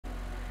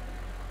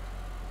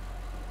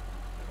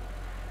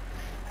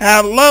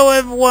Hello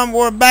everyone,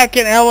 we're back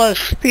in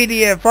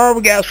LSPDFR.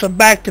 We got some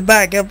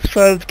back-to-back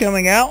episodes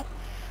coming out.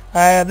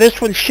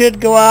 This one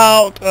should go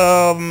out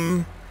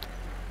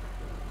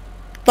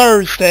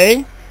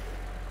Thursday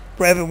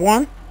for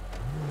everyone.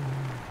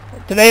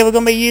 Today we're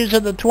going to be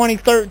using the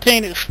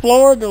 2013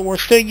 Explorer, but we're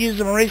still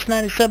using the Race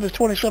 97's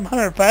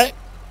 2700 pack.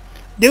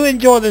 Do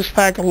enjoy this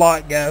pack a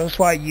lot, guys. That's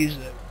why I use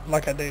it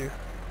like I do.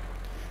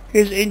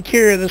 Here's the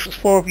interior of this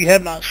Explorer if you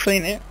have not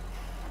seen it.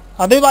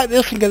 I do like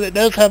this one because it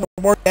does have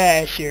a work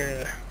dash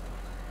area.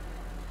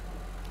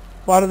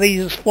 A lot of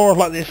these Explorers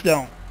like this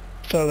don't,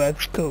 so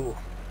that's cool.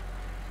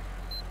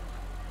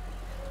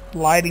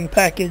 Lighting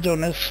package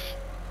on this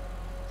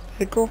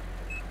vehicle.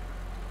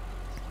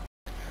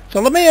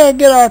 So let me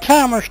get our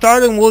timer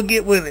started and we'll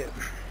get with it.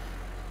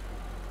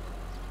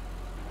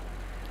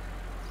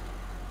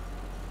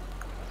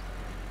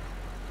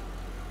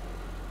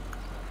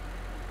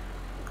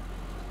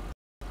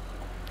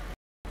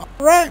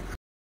 Alright.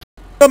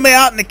 Gonna be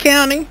out in the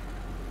county.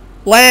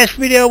 Last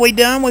video we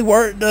done, we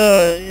worked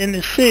in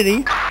the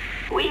city.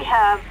 We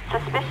have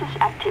suspicious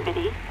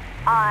activity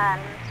on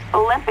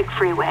Olympic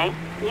Freeway.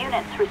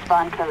 Units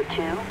respond code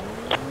 2.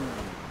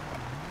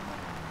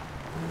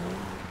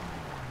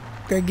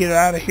 Gotta get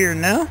out of here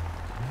now.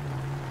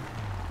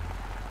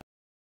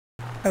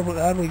 How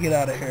do we get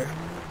out of here?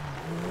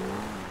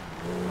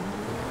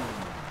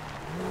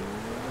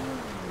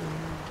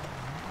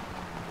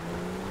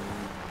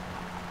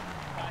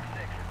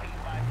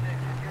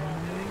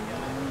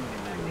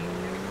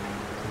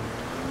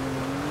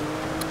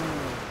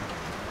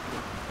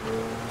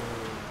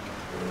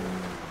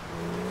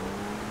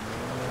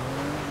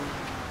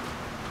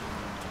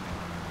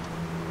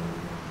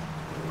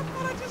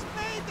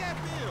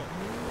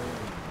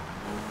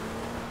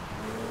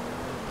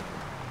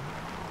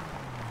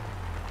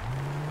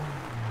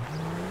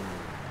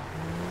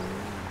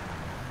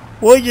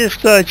 We'll just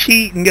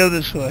cheat and go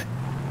this way.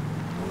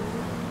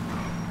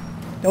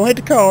 Don't hit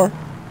the car.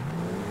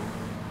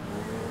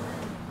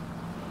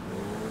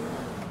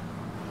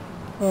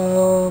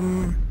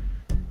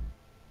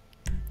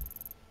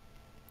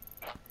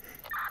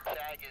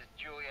 Tag is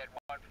Juliet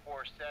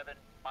 147,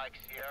 Mike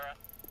Sierra.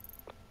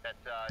 That's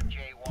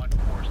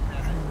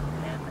J147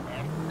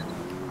 MX.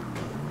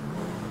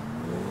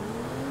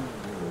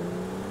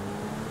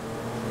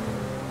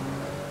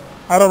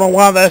 I don't know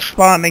why that's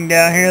spawning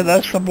down here.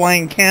 That's the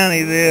Blaine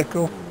County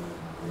vehicle.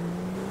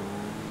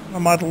 I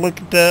might have to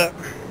look at that.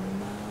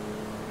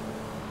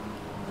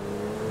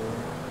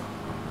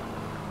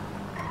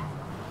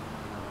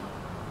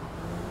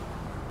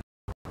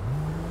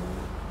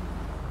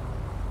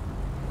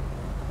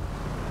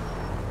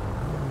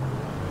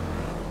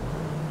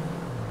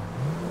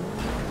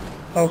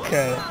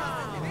 Okay.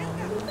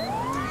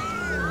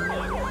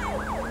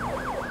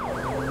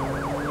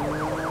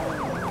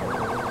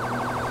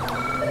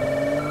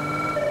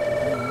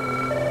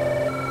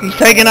 He's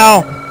taking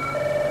off.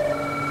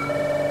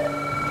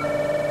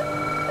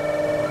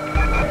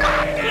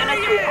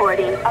 Units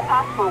reporting a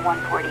possible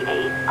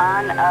 148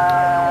 on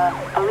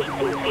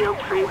Elysian Field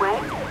Freeway.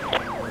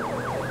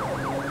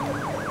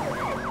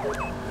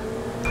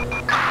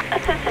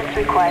 Assistance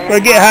required. Go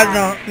ahead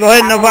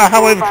and notify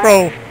Highway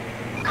Patrol.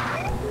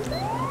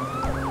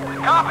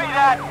 Copy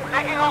that.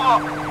 Taking a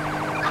look.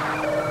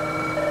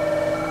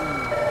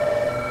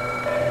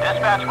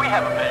 Dispatch, we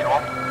have a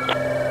visual.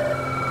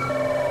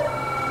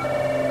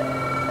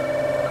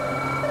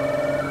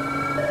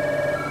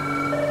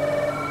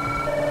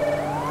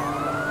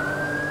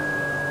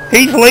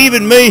 He's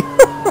leaving me.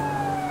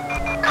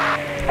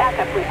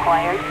 Backup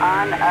required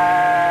on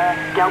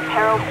Del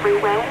Perro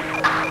Freeway.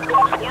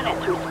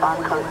 Units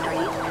respond code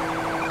 3.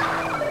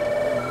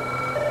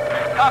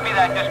 Copy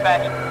that,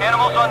 dispatch.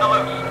 Animals on the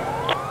loose.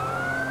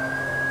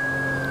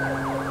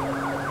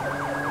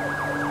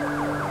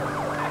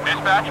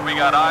 Dispatch, we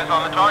got eyes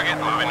on the target.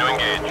 Moving to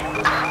engage.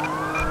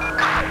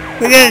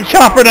 We're getting a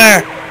chopper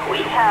there.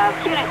 We have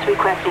units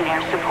requesting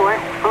air support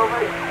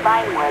over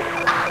Vinewood.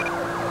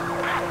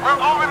 We're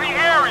over the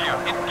area.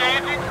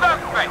 Engaging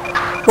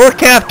suspect. We're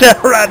capped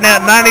out right now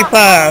at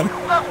 95.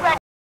 Suspect.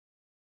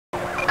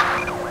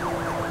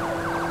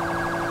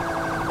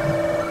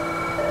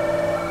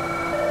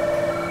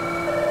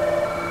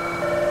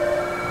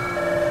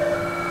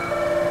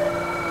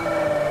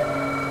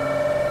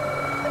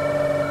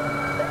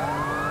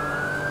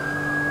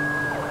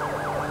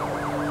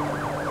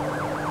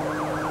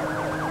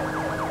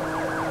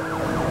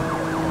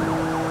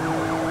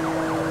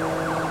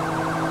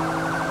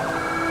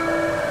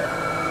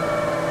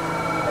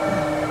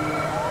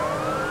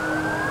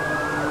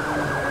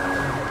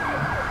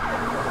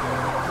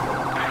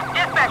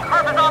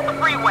 Purpose off the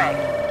freeway.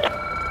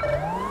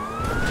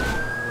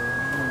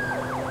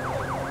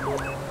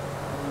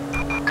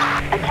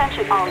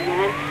 Attention all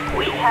units.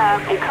 We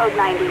have a code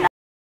 99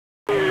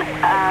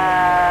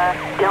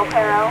 Del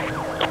Perro.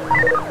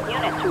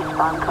 Units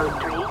respond code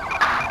 3.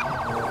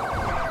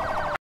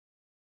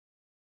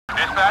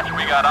 Dispatch,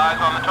 we got eyes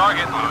on the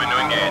target. Moving to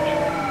engage.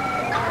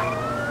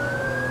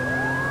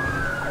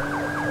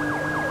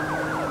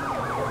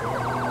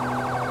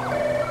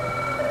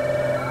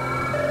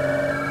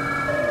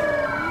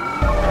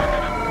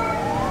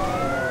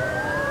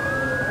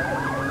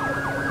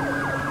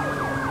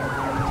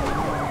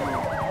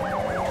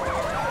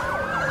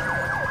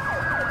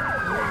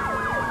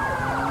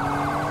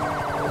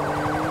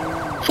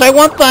 Say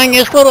one thing,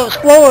 this little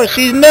Explorer,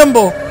 she's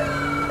nimble.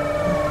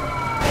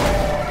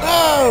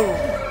 Oh!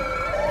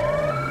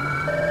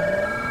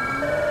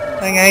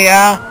 Thing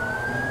AI.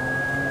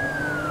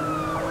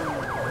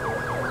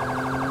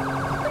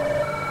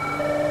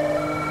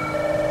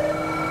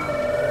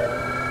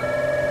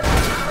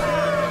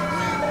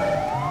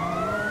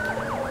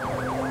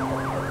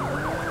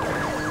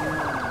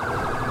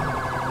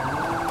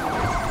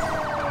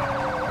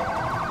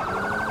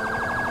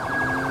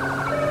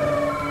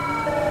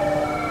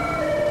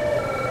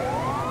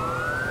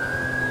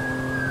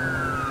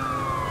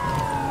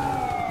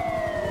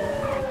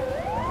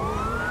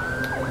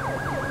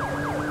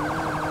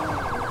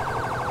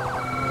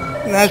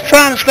 And I was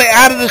trying to stay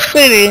out of the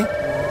city.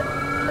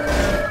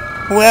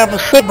 We have a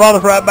ship brought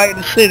us right back to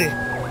the city.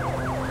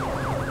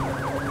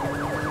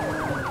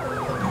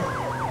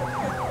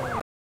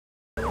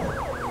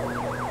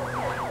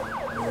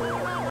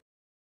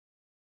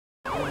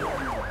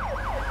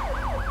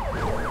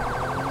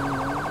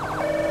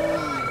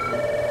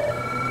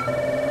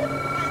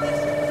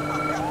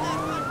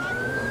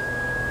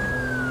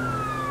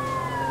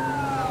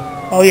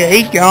 Oh yeah,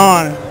 he's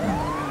gone.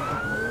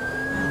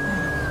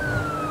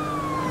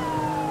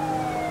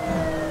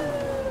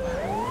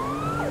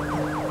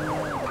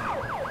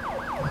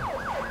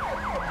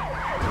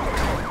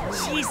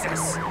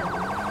 Jesus!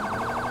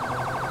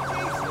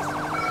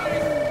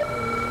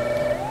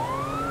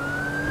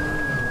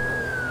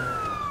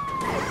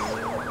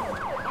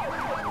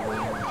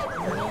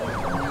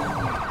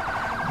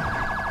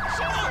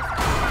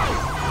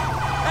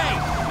 Hey,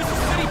 this is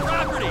city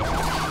property!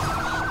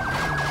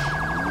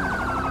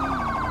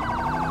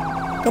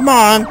 Come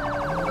on.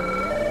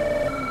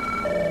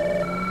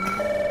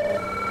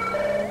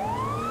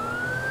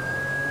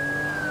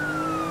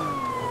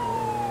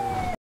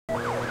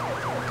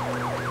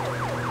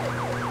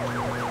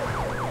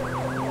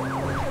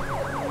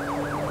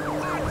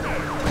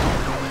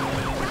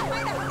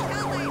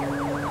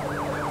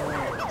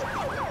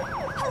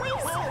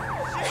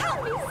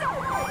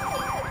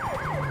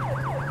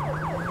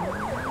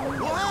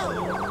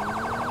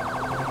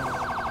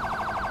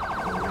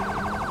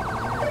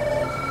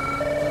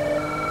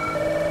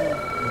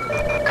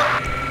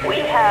 We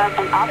have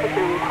an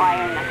officer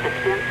requiring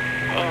assistance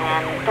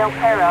in Del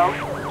Perro.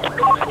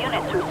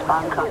 Units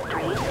respond code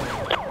 3.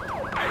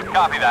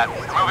 Copy that.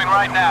 Moving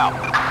right now.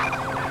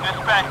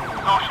 Dispatch,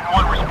 Ocean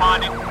 1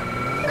 responding.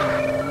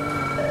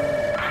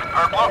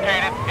 Perp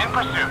located, in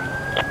pursuit.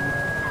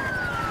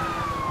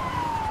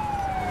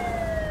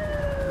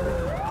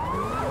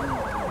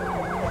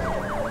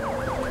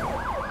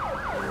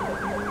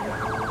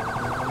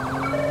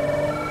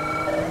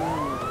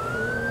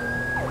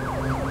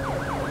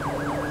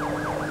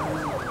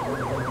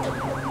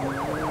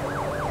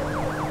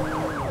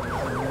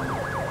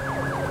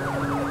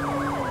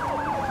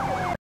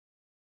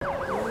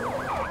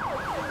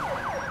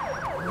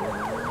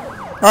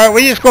 Alright,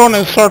 we're just going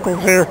in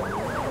circles here.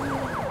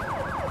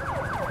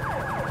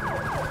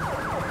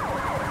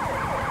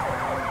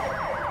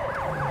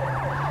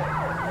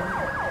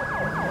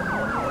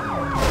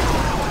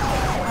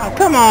 Oh,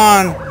 come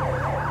on.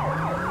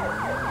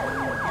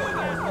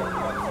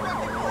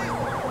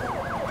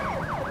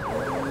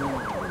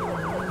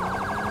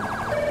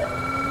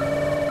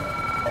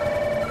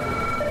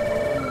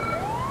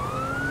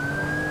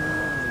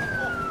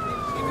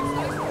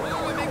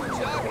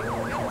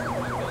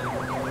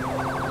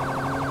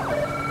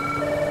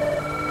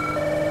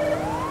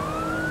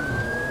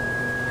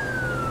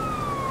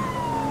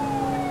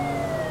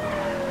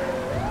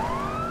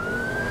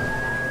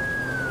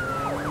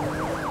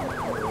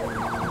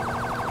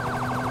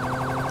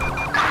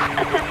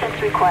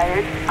 Assistance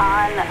required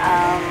on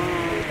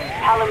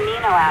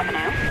Palomino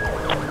Avenue.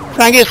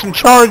 Trying to get some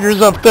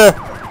chargers up there.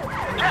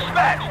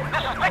 Dispatch,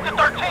 this is Victor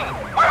 13.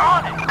 We're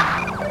on it.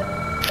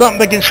 Something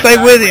that can stay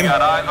with We him.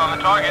 got eyes on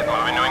the target.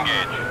 Moving to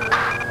engage.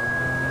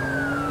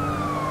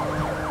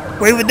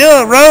 We would do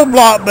a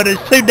roadblock, but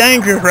it's too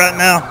dangerous right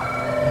now.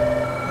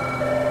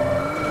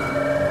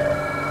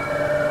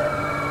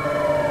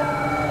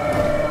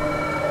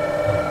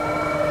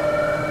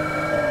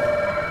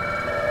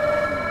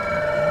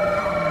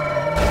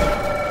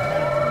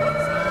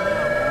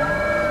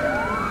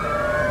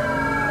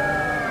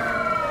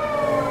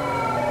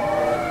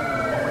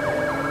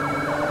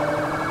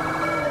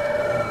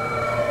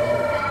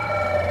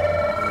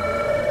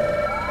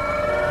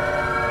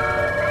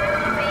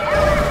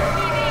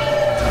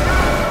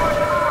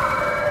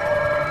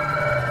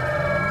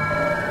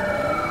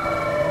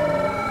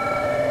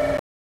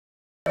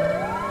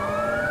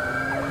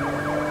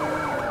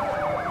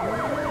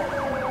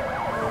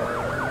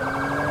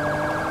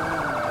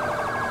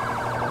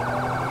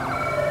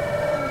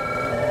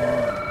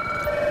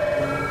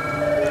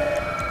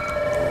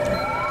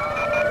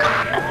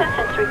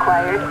 Assistance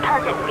required.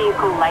 Target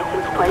vehicle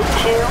license plate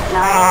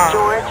 29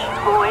 George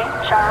Boy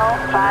Charles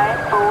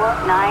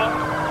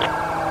 549.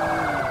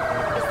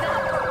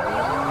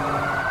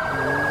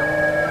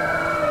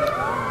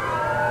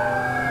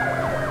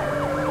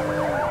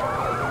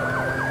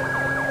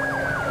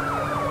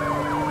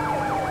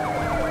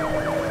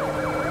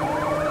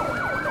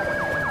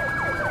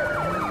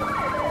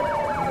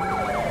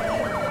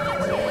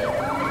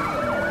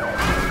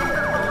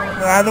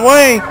 Out of the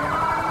way.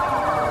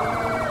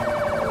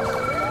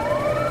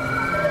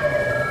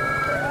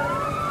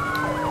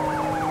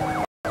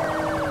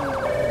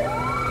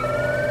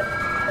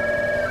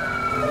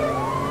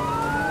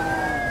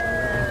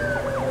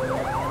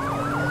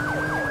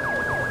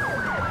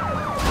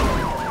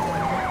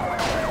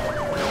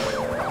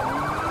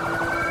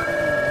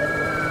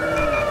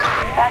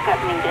 Backup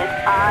needed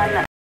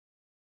on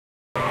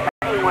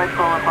Greenwood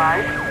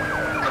Boulevard.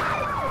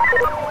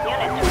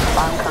 Units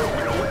respond code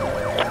 3.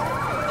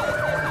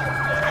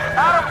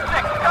 Adam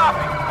 6,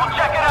 copy. We'll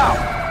check it out.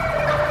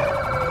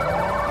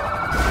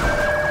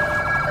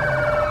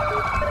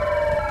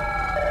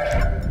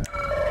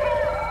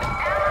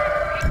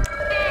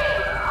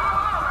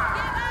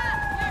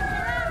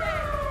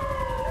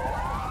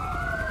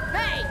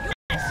 Hey, you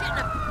that shit in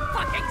a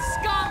fucking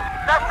scum!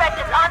 Suspect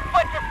is on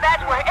foot,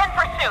 dispatch. We're in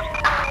pursuit.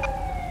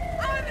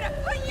 I'm gonna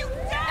put you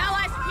down!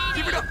 LSPD,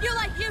 if you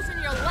like using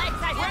your legs,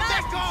 I Where'd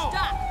that suggest you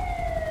stop!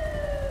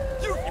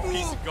 You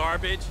piece of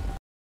garbage.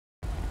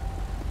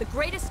 The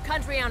greatest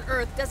country on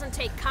earth doesn't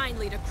take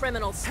kindly to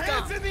criminal scum.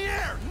 Hands in the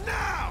air,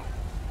 now!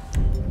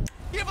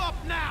 Give up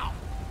now!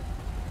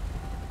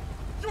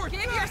 You're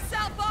Give done.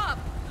 yourself up!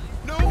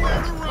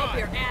 Nowhere to Hope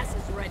your run! ass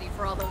is ready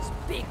for all those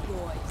big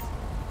boys.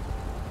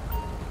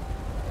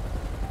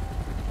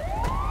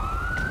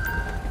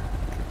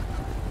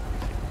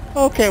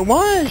 Okay,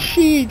 why is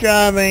she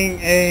driving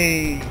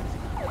a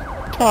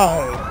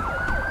Tahoe?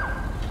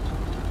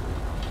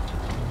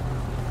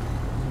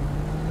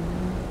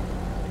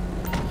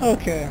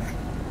 Okay.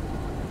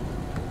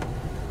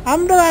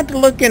 I'm gonna have to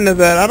look into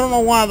that. I don't know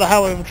why the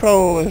Highway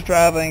Patrol is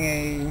driving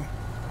a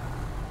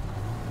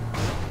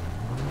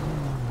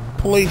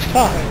police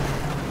Tahoe.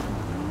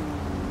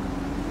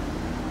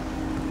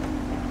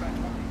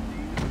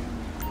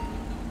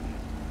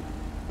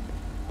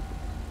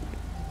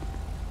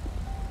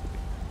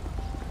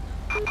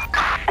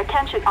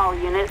 Attention all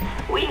units.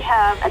 We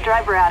have a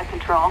driver out of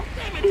control.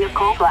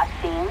 Vehicle last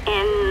seen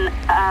in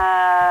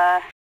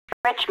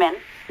Richmond.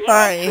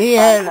 Alright,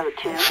 Units respond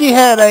code 2. she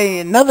had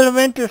another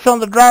interest on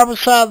the driver's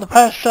side. The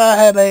passenger side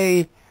had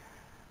a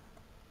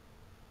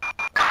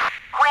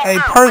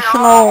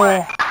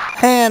personal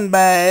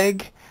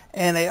handbag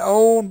and a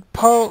old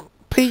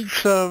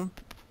pizza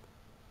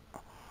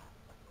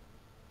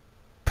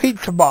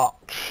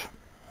box.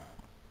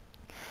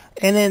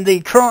 And in the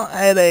trunk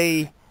had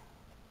a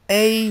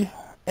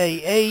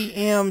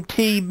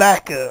AMT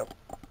backup.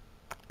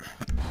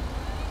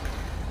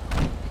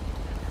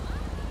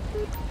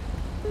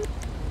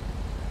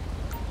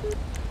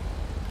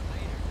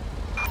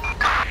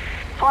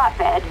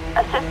 Flatbed.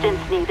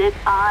 Assistance needed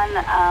on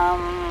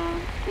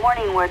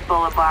Morningwood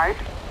Boulevard.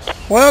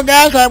 Well,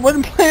 guys, I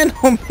wasn't planning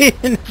on being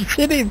in the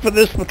city for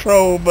this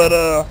patrol,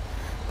 but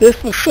this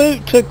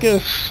pursuit took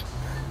us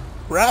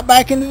right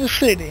back into the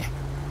city.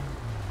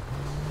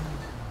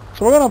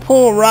 So we're going to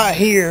pull right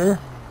here.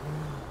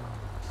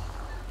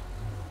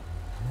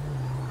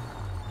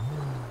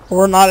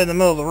 We're not in the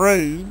middle of the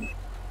road.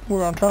 We're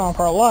going to turn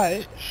off our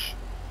lights.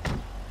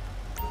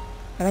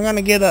 And we're going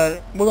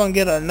to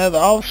get another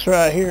officer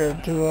out here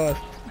to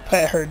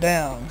pat her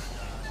down.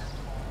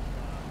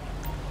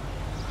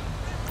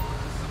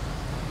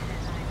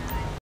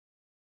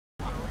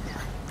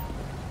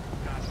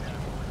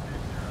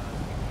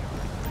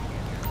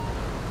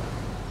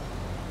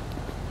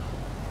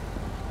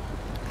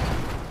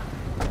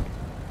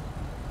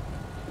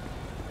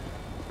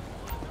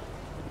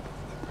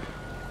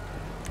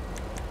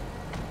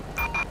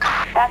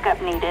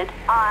 Backup needed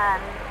on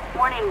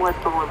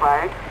Morningwood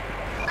Boulevard.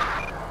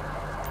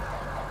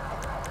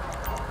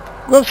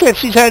 We'll see if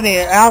she's had any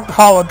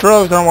alcohol or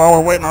drugs on while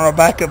we're waiting on our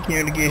backup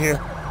unit to get here.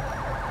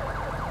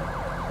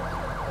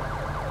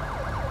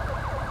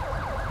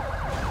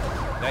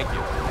 Thank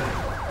you.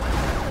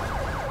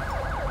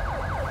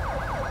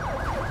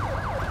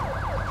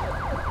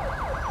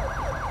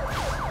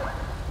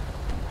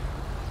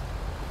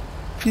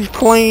 She's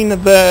clean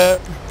of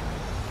that.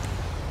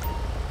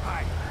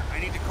 Hi, I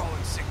need to call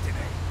in sick today.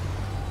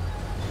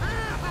 Ah,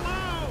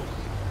 hello!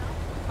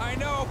 I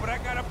know, but I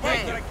got a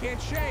bike that I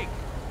can't shake.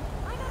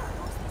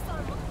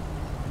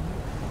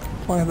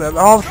 Like that. The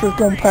officer's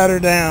gonna pat her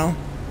down.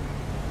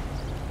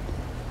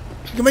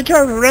 She's gonna be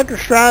charged with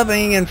reckless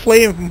driving and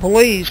fleeing from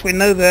police. We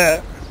know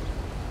that.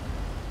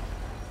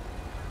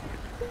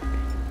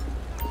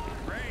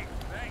 Great,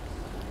 thanks.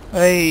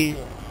 A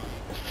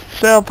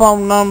cell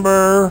phone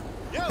number,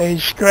 a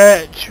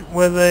scratch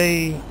with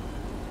a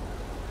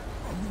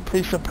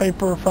piece of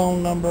paper,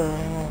 phone number.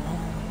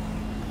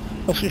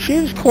 But so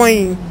she's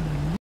clean.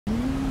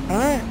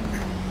 Alright.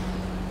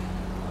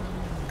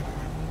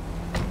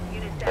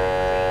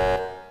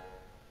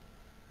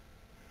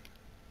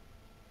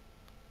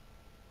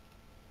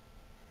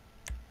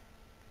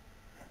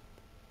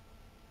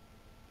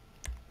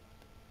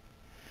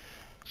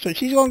 So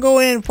she's going to go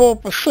in for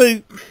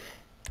pursuit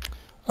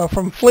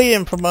from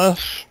fleeing from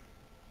us.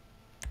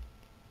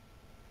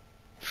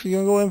 She's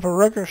going to go in for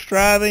reckless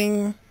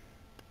driving.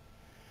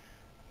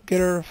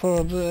 Get her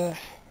for the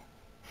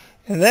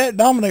And that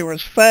Dominator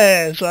was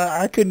fast.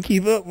 I couldn't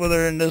keep up with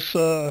her in this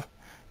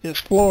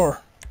Explorer.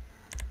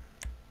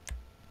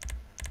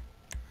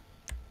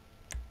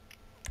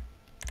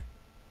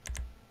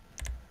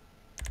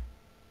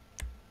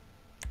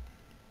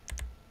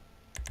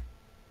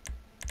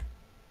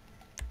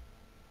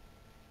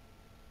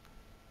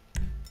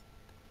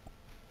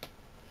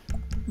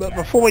 But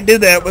before we do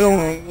that, we're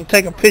going to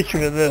take a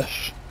picture of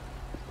this.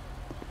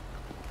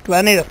 Because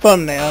I need a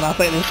thumbnail, and I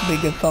think this would be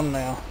a good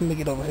thumbnail. Let me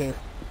get over here.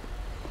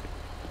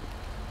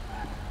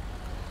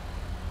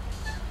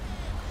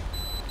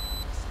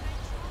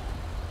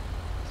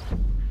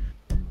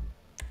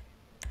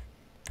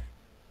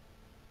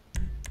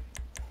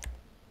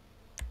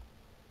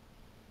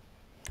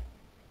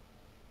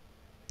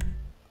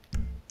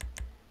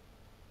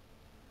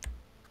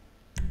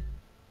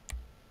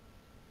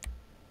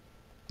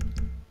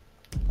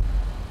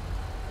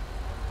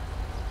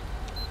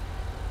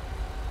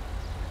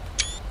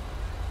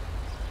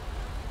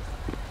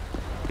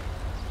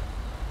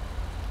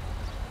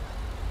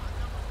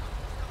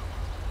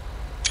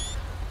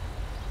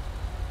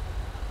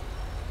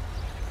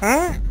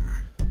 Huh?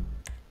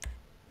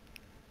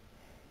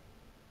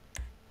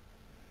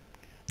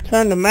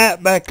 Turn the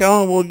map back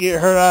on, we'll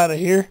get her out of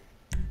here.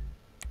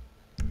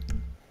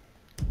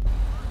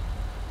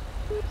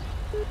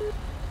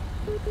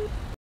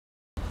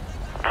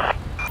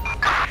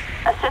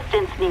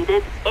 Assistance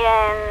needed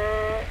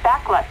in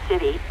Backlot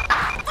City.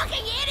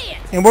 Fucking idiot!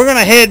 And we're going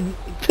to head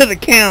to the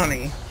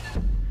county,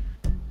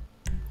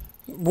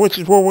 which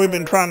is where we've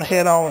been trying to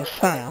head all this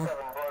time.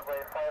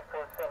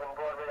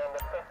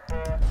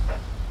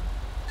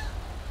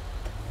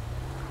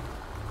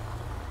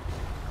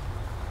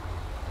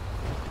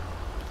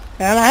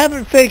 And I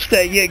haven't fixed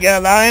that yet,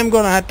 guys. I am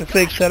going to have to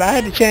fix that. I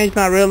had to change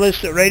my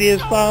realistic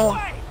radius file.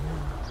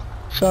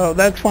 So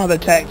that's why the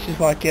text is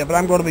like that, but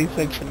I'm going to be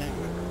fixing it.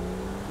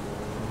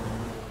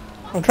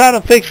 I'll try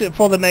to fix it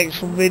for the next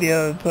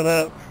video to put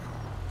up.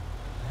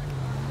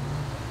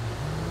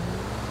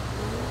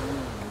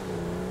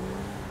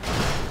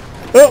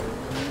 Oh!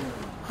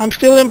 I'm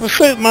still in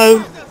pursuit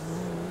mode.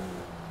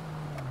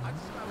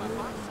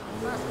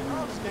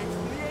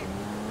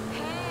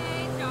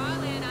 Hey,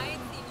 darling, I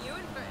ain't seen you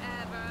in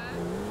forever.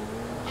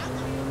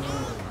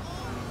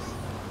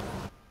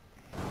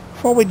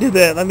 Before we do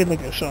that, let me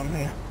look at something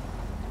here.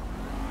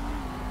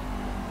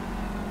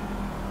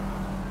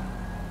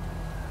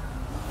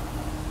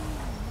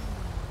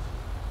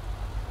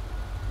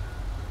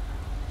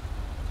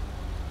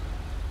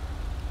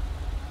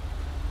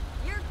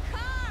 Your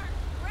car!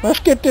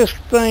 Let's get this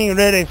thing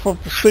ready for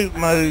pursuit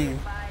mode.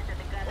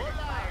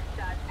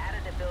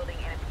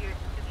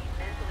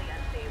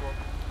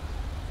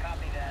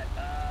 Copy that.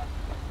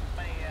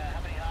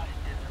 How many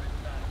hostages are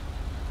inside?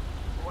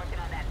 We're working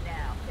on that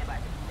now. Stand by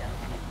for details.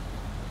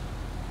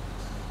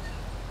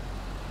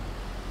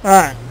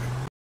 Alright.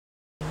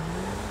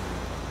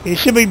 It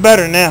should be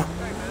better now.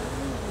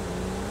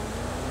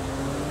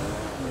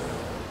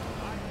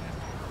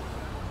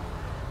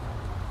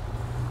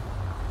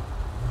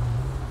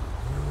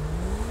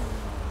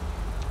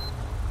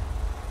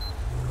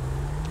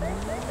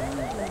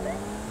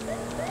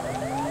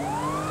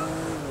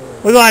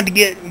 We're going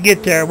to have to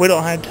get there. We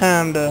don't have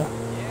time to...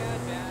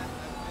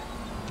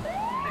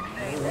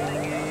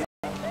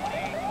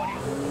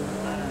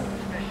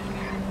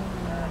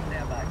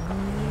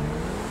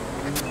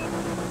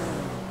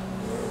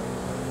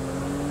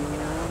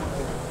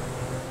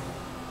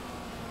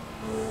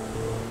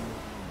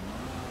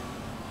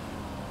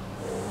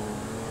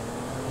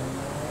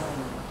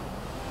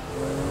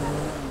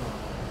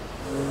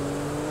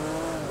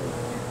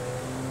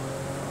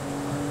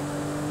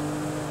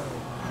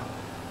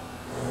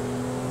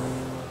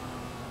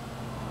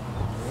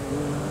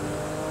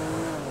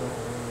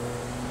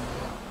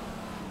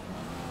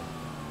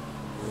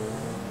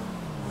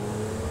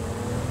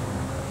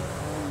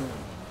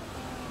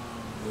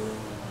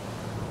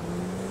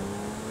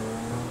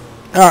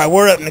 Alright,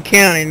 we're up in the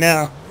county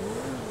now.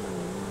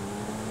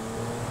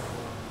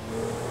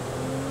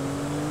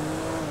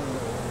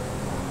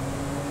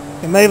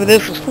 And maybe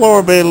this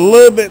Explorer will be a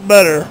little bit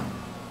better.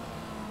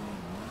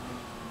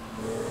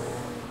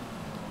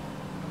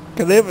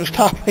 Because it was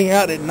topping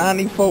out at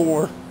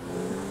 94.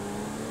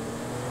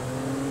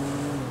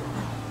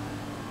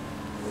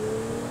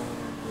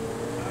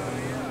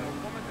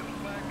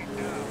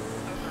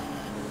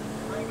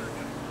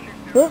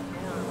 Oh.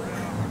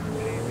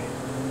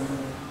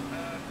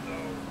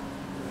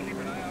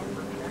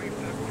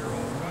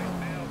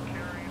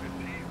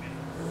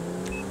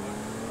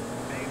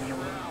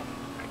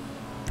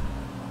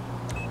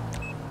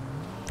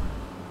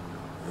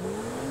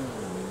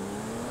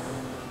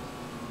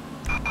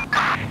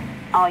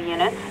 All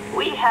units,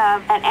 we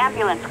have an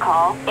ambulance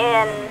call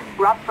in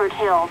Rockford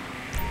Hills.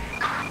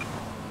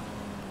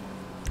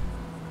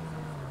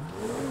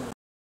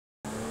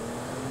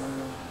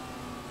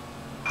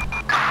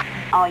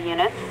 All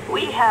units,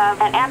 we have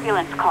an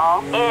ambulance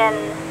call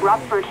in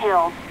Rockford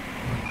Hills.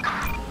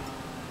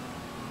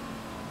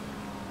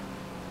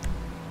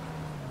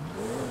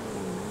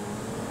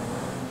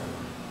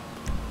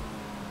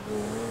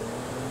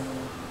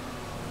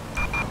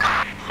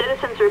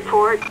 Citizens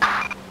report.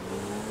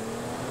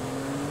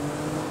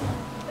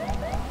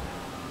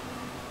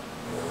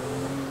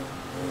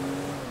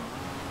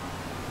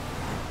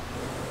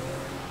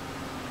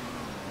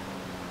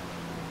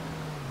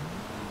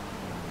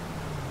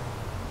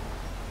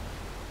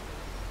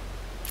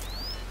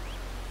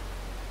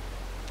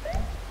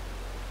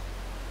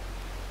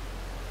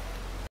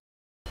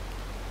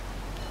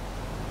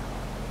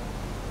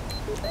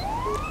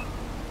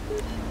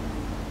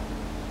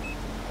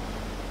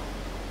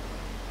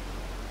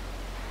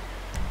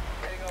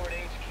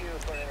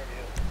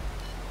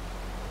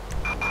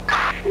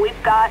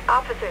 We've got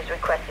officers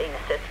requesting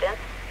assistance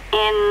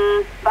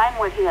in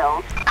Vinewood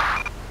Hills.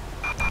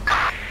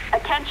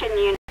 Attention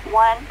Unit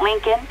 1,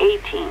 Lincoln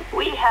 18.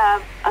 We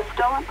have a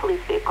stolen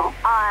police vehicle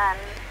on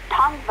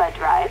Tongva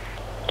Drive.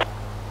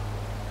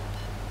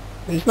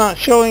 It's not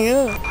showing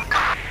up.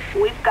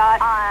 We've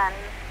got on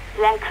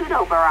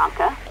Zancudo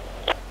Barranca.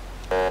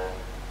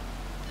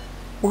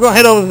 We're going to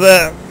head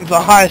over to the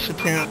highest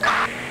attempt.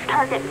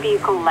 Target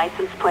vehicle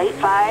license plate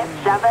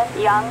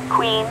 57 Young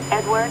Queen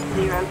Edward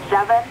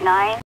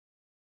 079.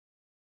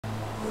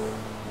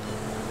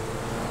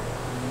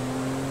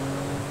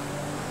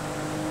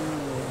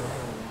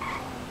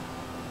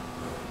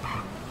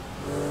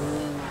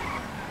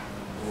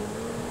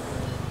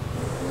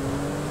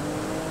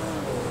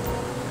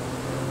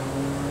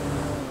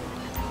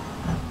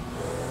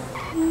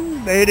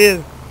 There it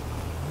is.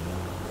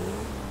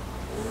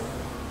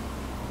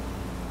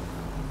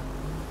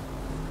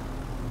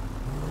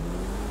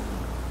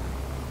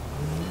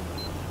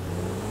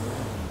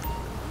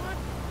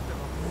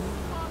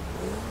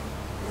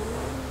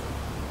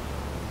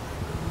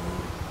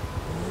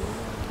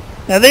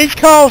 Now these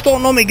calls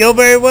don't normally go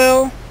very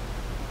well,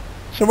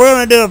 so we're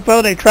going to do a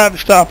 4-day traffic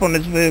stop on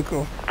this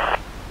vehicle.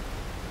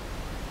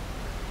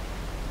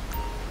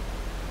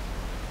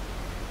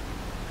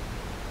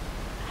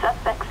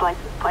 Suspect's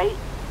license plate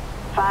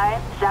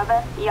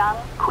 57 Young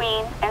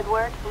Queen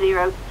Edward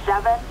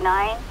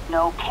 079.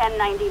 No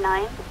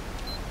 1099.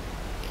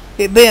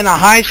 It being a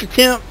heist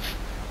attempt,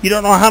 you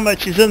don't know how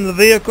much is in the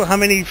vehicle, how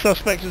many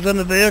suspects is in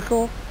the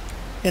vehicle,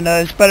 and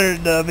it's better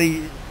to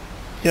be,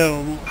 you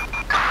know.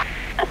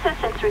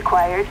 Assistance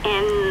required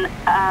in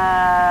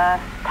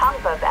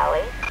Tongva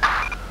Valley.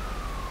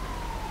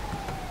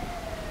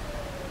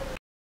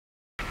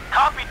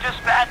 Copy,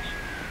 dispatch.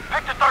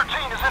 Victor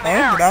 13 is in the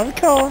Get area. out of the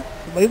car,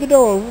 leave the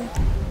door open.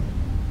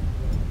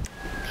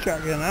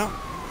 Shotgun out.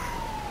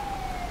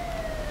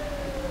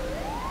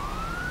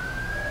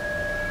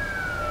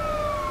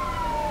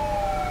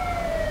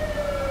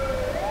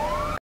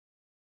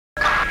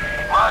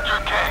 Roger,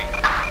 K.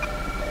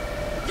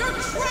 You're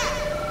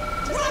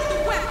trapped! Drop the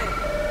weapon!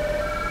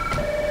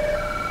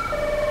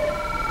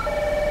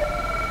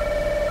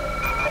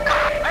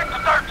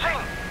 Victor 13,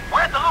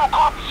 we're at the little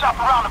coffee shop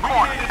around the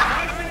corner.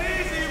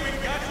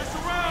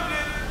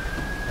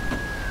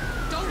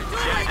 Don't do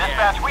it!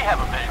 Dispatch, we have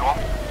a visual.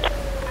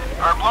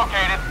 Herb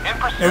located, in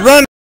Now pursuit.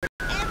 run.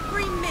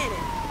 Every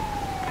minute!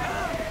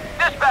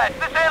 Dispatch,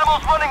 this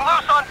animal's running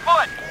loose on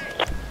foot.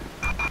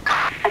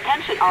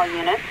 Attention all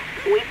units.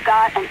 We've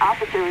got an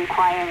officer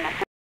requiring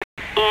assistance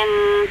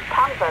in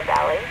Tongva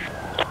Valley.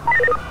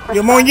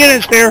 Get more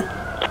units there.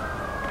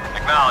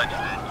 Acknowledged.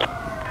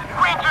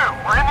 Green 2,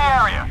 we're in the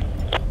area.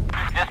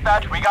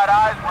 Dispatch, we got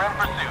eyes, we're in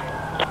pursuit.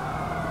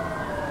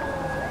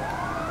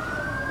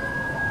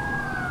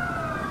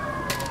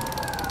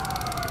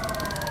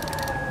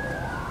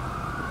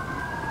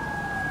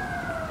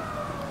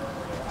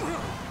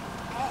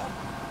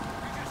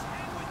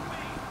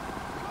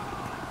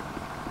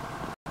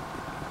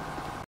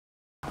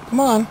 Come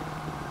on.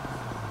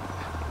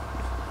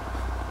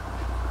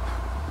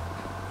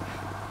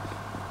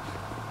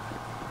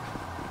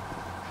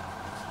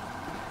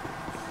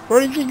 Where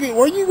did you get?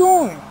 Where are you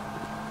going?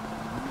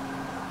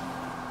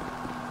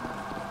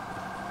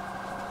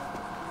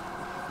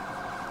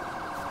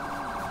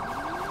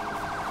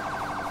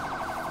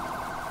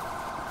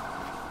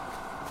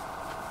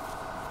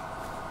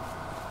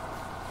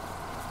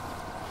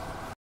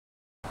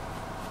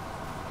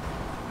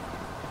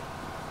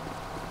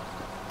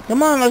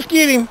 Come on, let's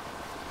get him.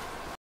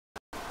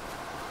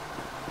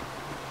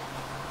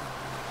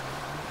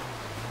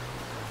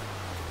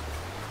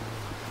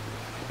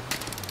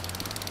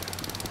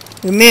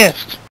 We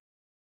missed.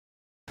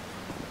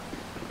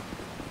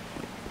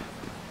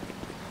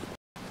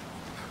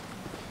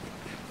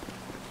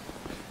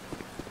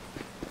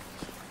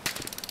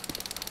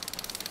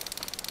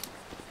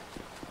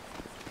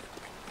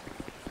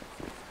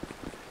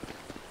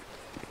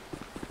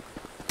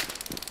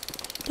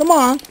 Come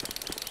on.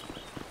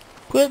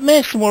 Quit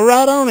missing, we're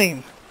right on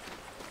him.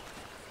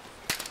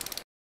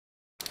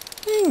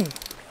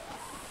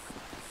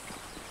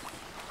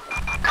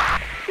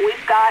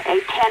 We've got a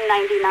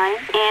 1099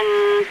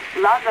 in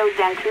Lago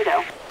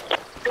Zancudo.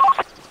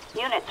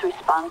 Units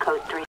respond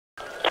code 3.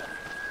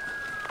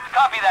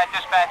 Copy that,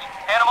 dispatch.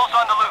 Animals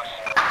on the loose.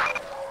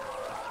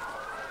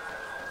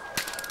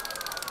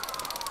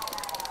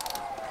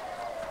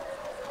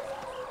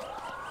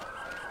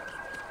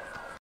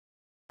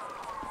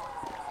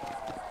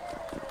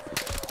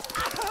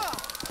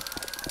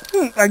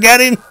 I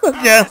got him.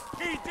 Yeah.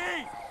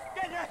 LSPD,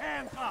 get your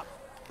hands up.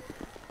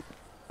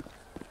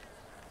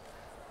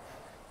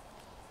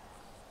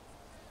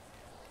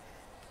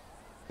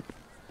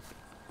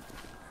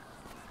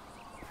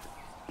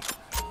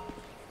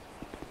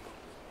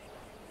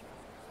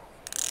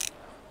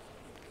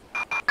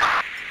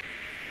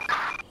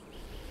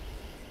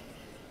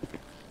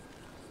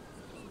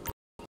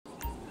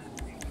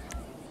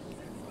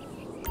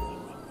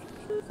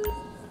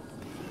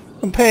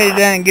 I'm pay it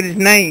down and get his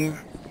name.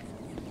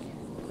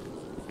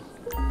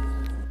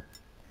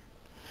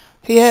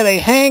 He had a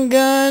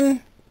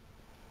handgun,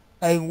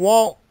 a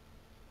Walt,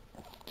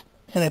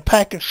 and a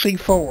pack of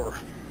C4.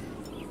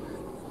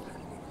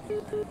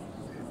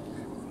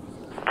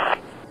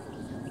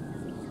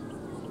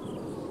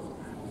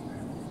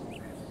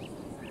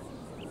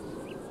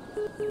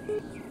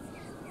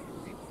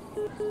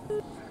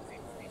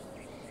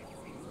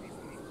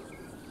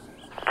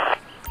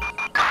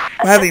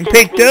 I have him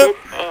picked up.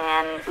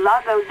 And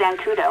Lago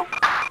Zancudo.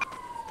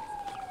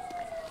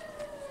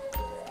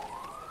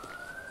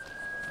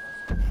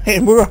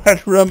 And we're going to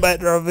have to run back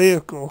to our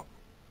vehicle.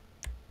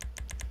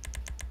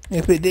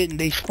 If it didn't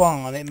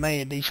despawn, it may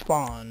have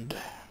despawned.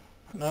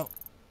 Nope.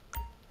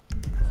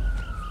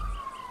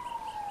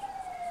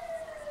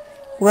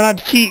 We're going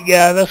to have to cheat,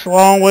 guys. That's a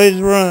long ways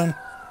to run.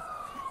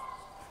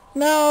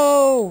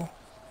 No!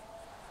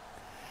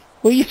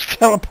 We just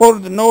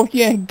teleported to North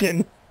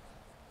Yankton.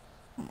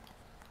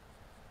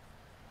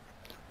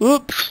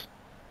 Oops.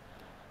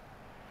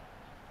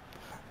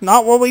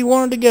 Not where we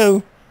wanted to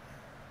go.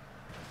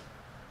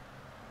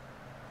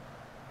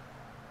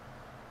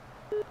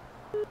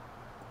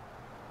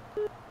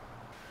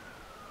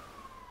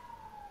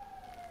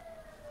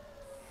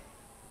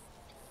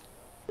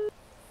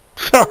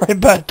 Sorry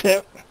about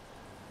that.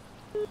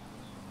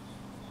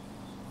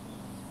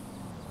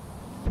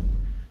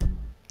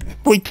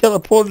 We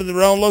teleported to the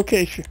wrong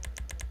location.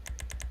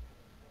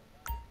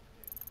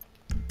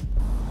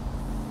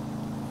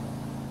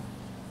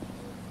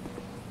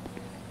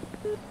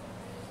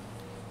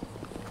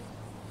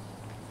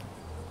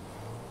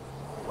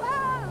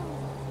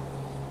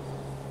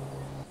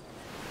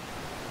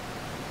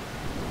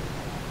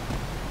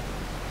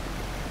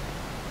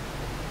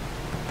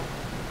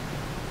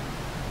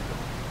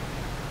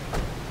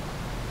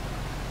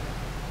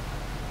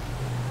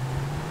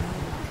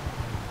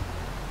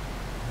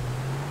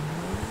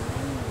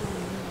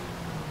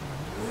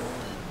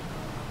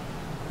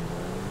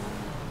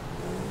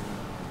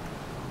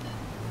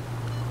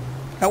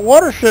 That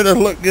water should have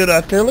looked good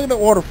out there. Look at that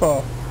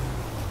waterfall.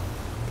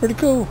 Pretty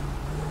cool.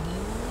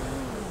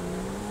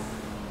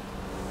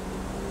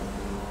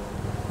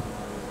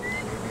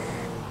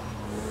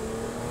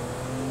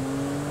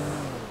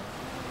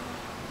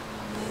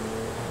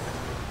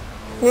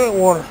 Look at that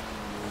water.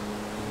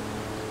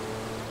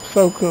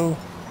 So cool.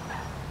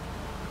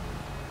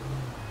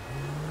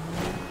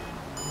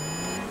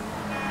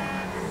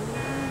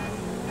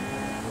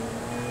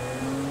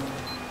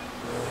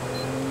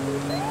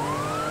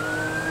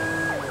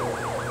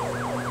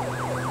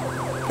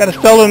 Got a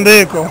stolen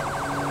vehicle.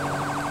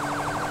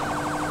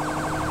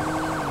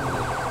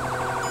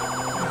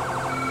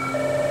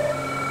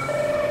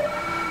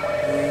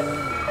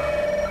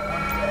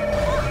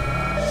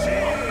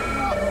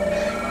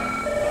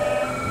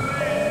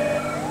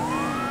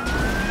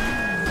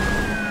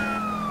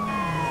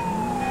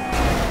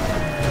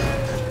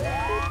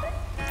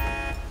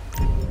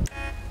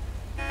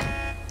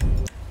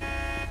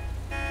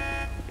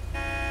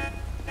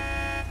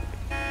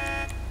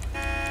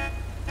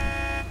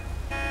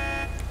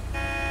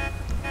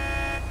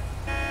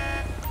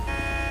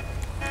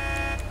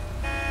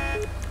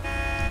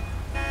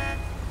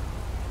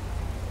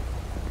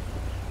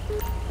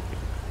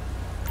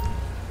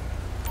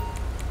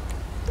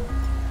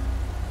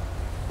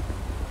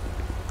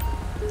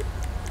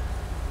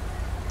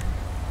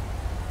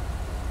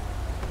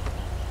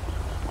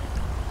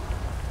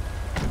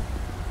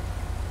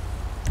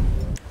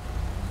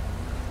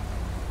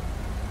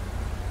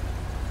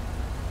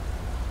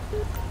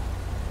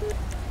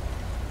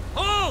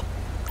 Hold!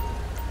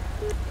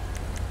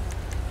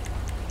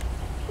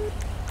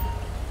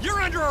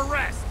 You're under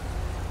arrest.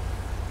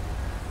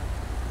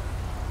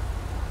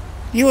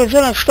 You was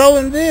in a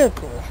stolen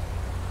vehicle.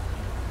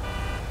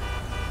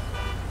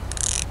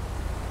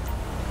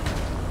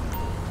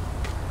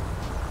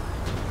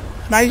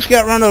 Now you just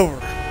got run over.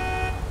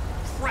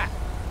 Crap.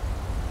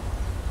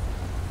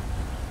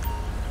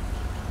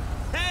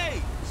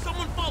 Hey,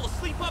 someone fall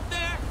asleep up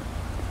there?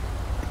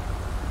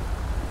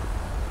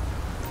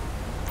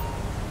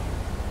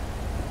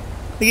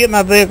 To get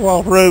my vehicle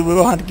off the road, we're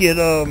gonna have to get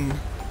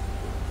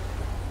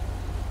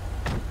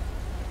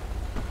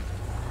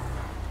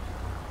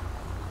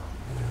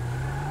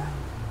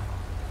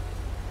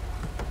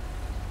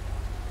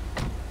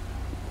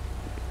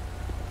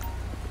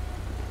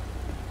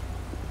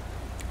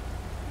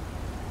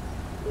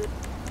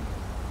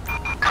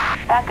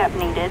Backup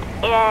needed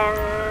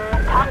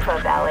in Tonto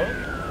Valley.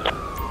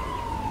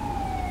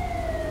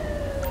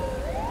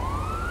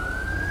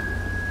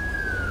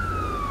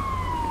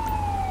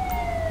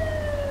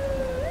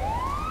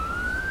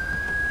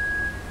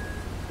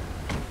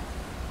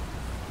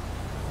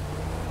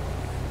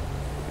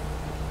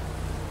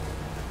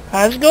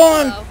 How's it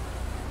going? Hello.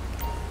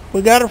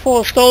 We got her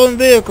for a stolen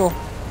vehicle.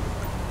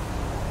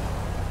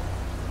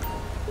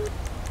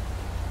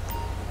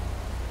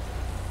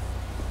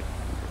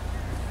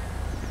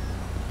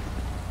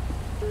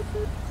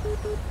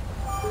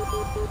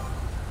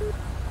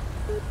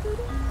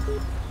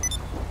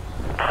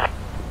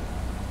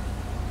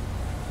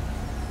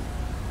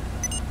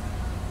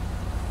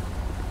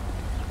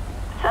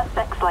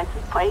 Suspect's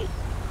license plate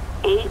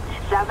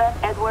 87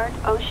 Edward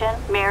Ocean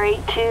Mary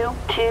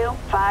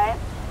 225.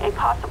 A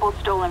possible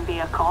stolen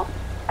vehicle.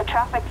 A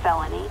traffic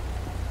felony.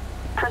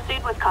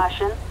 Proceed with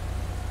caution.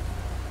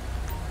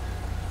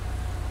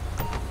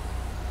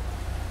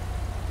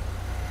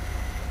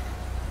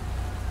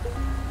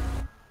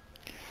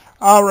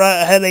 Alright,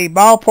 I had a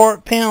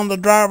ballpark pen on the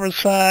driver's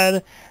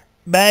side,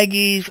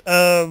 baggies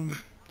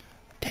of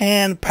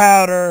tan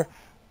powder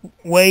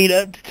weighed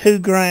up to 2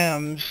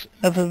 grams,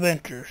 nothing of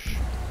interest.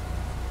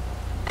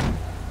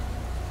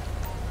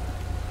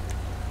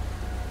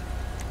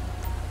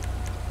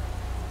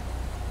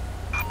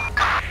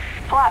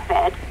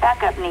 Flatbed,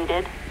 backup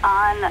needed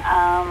on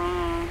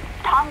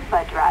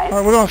Tongva Drive.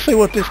 Alright, we're going to see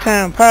what this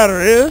tan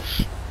powder is.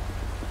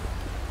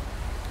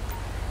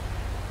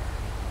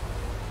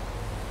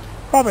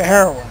 Probably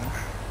heroin.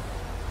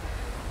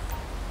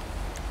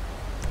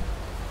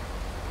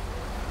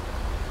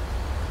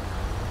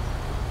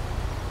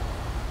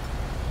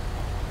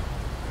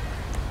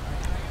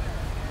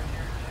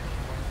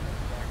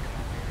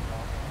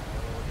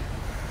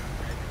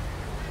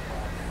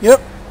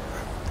 Yep.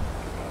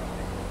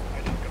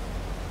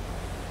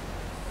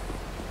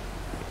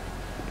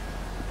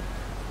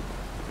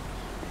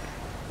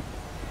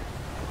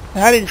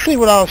 Now, I didn't see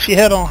what all she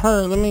had on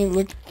her. Let me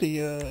look at the,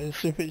 and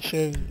see if it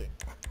shows it.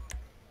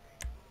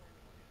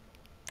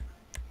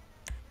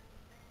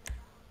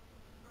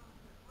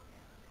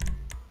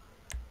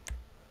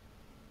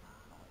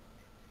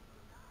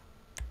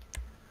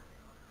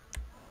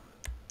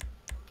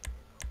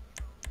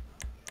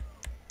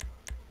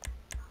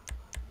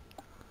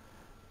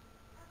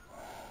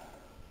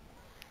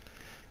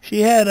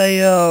 She had a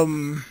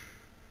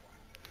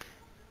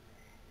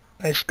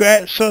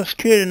scratched Social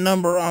Security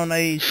number on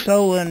a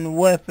stolen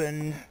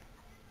weapon.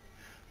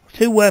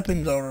 2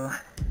 weapons on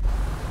her.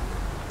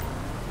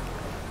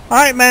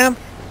 Alright, ma'am.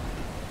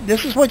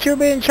 This is what you're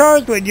being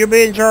charged with. You're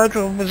being charged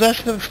with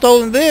possession of a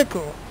stolen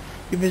vehicle.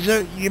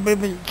 You've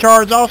been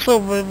charged also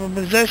with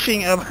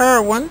possession of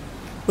heroin.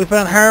 We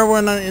found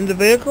heroin in the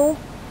vehicle.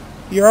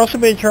 You're also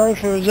being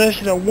charged for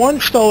possession of 1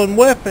 stolen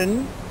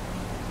weapon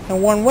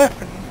and 1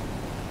 weapon.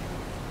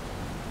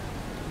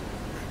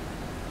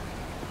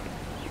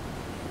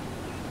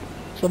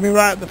 So let me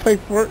write the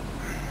paperwork.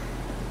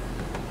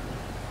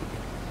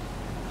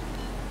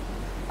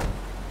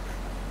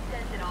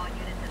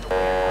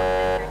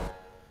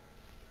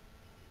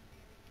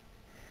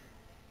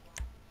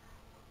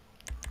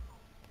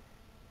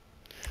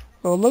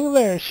 Well, look at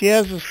there. She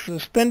has a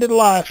suspended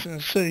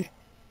license, see.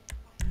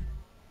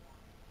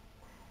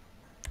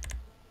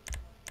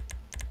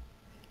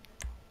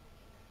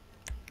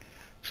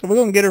 So we're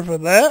going to get her for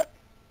that.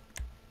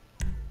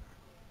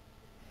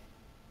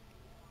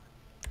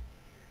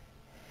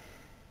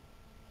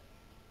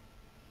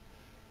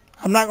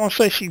 I'm not going to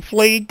say she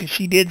fled because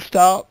she did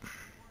stop.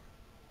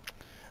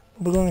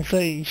 We're going to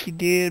say she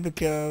did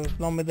because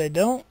normally they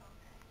don't.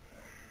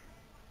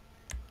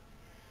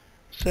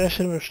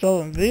 Possession of a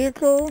stolen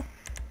vehicle.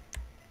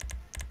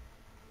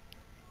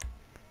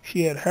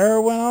 She had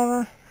heroin on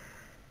her.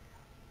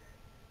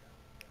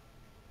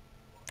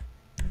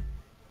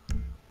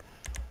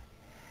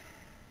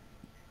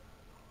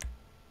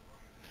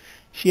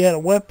 She had a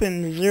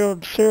weapon,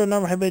 serial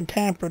number had been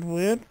tampered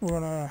with. We're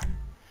going to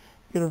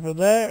get her for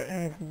that,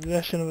 and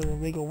possession of an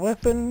illegal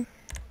weapon.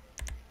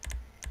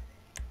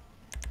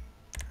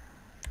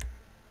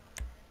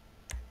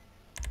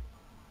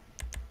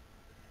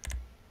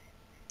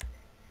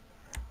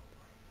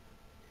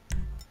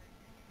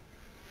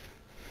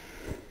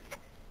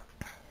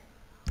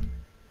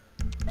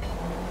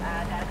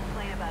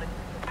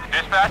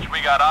 Dispatch,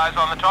 we got eyes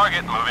on the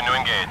target, moving to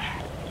engage.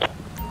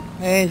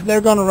 And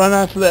they're going to run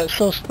after that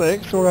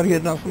suspect, so we're going to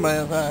get enough somebody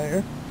else out of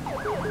here.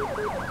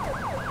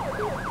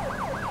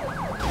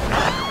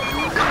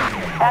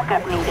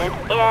 Backup needed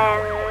in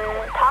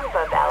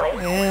Tongva Valley.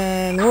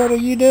 And what are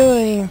you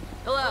doing?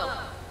 Hello.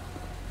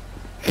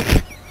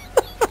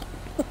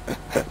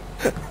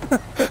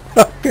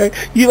 Okay,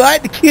 you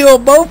like to kill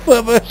both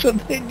of us, and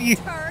then you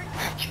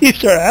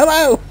start,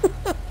 hello.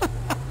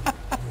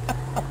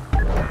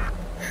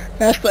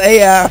 That's the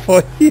AI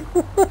for you.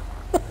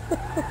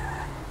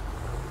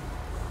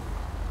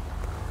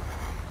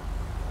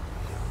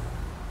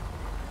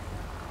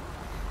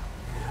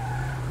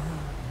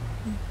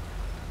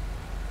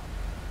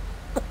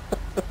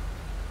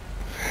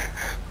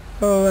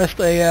 Oh, that's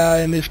the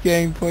AI in this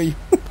game for you.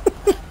 Thank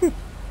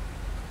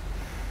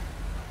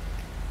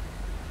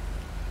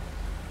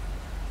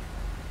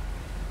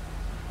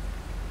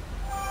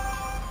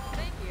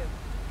you.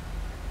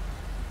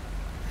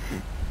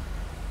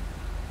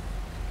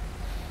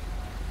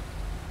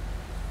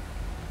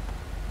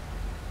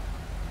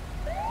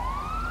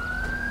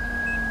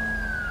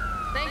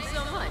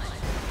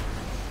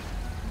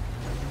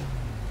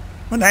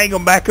 When they ain't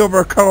gonna back over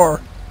a car.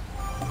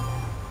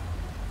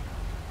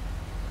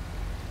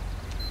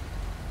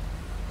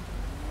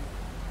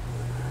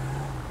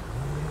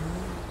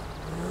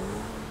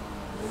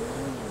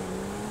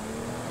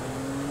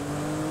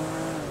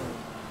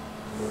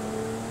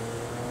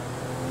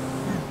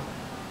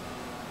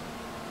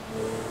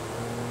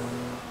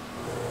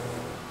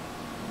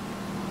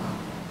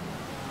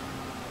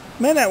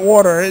 Man, that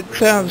water, it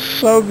sounds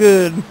so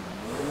good.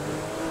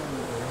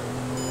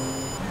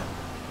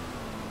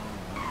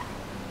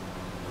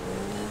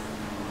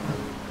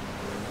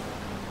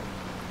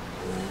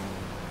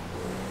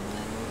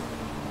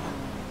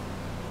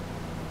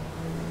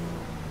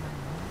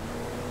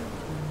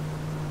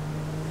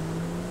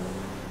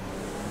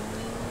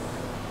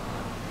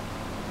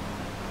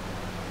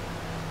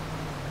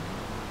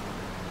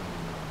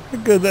 How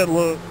good that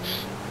looks.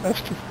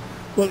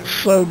 Looks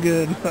so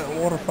good, that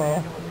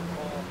waterfall.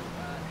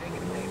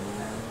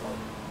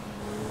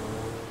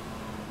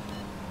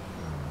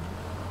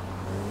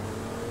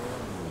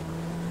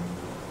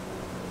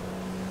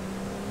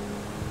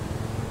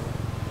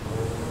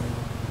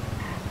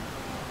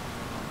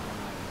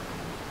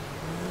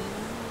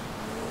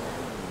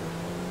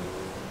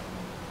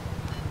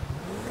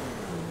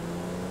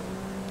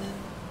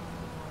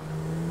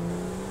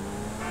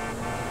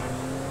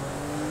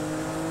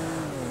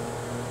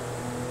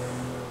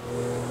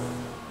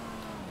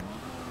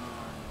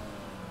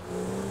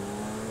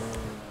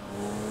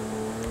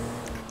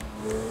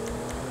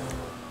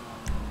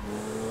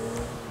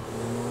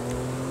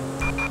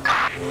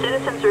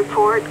 Citizens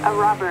report a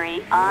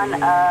robbery on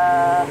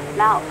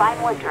Mount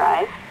Vinewood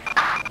Drive.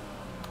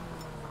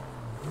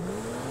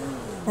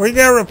 We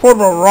got a report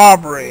of a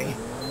robbery.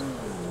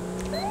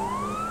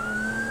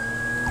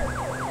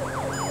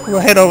 We'll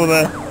head over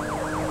there.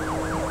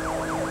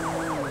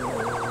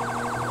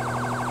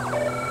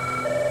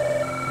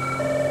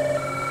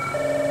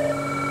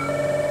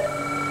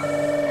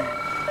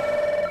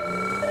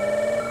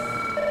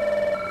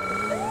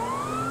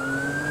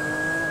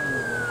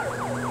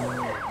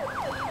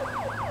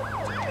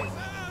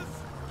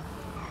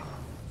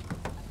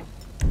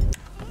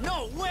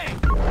 No way!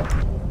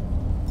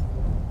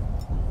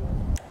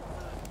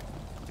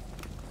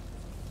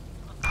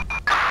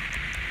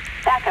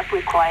 Backup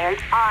required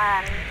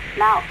on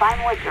Mount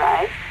Vinewood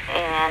Drive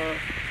and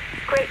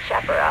Great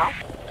Chaparral.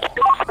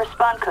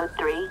 Respond code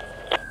 3.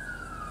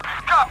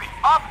 Copy.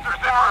 Officers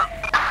en route.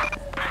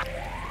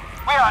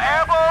 We are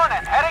airborne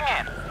and heading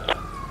in.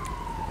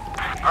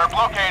 Herb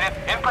located,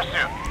 in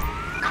pursuit.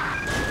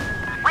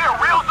 We are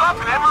wheels up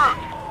and en route.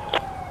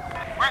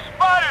 We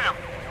spotted him.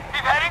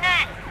 He's heading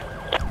east.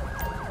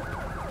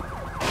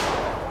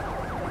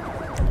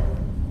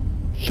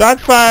 Shot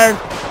fired.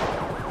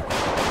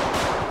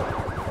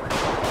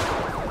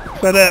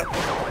 Set up.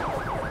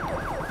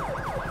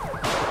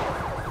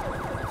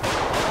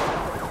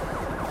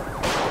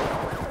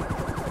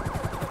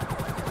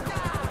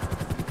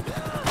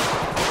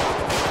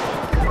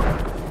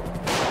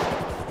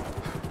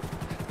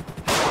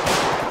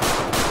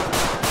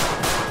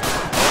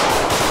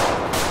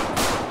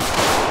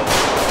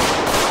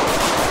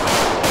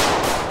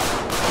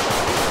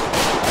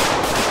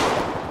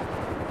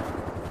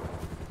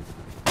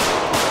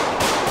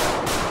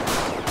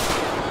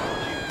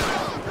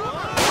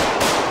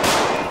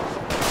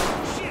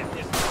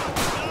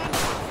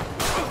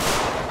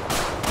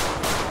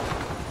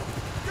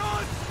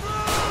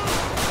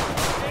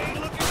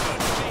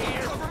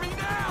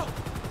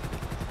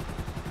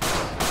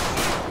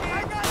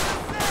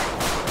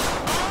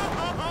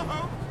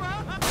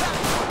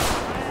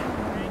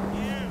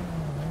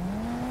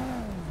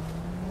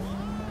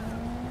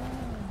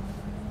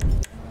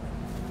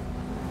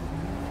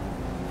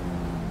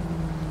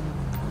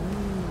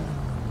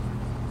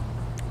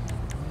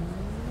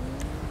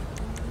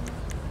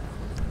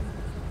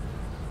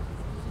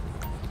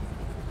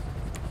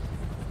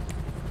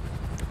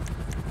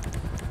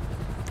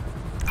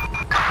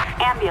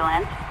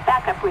 Ambulance.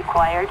 Backup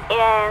required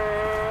in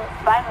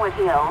Vinewood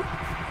Hills.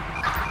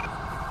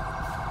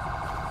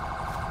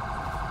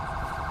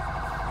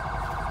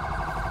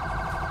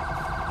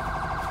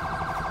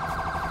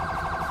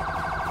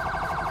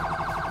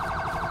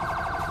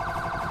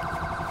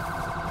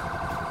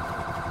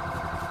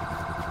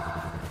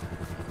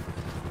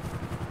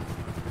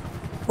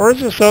 Where's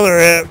this other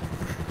at?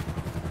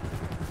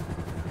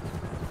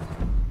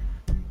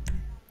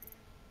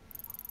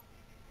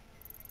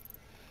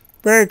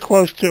 Very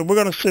close to it. We're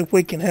going to see if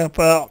we can help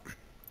out.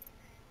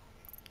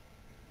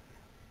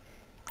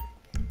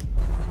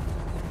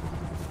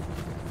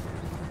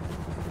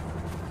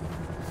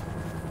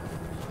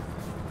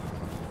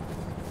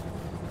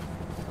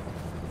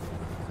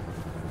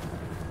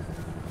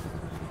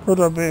 Where'd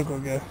our vehicle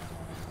go?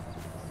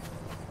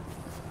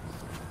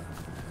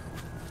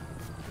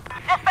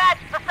 Dispatch,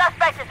 the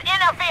suspect is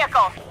in a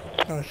vehicle.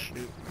 Oh,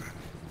 shoot.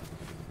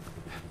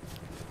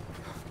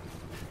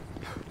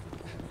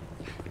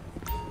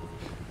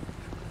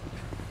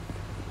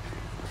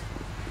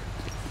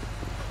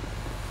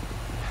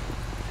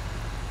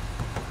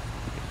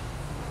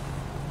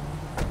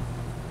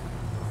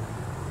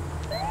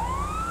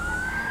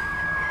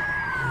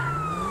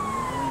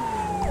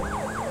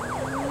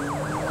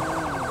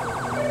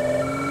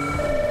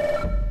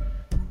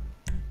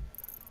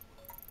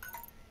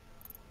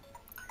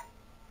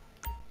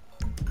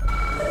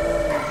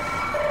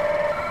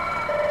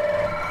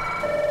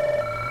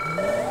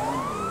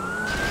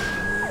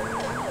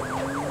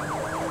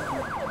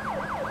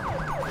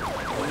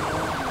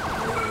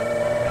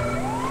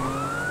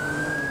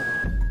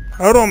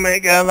 Hold on a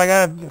minute, guys. I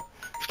gotta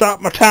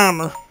stop my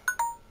timer.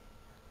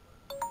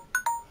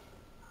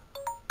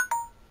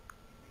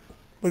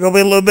 We're gonna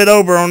be a little bit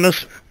over on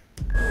this.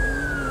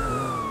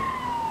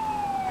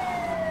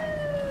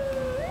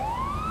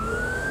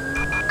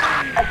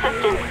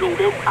 Assistance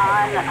needed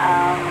on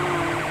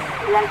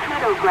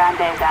Zancudo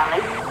Grande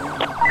Valley.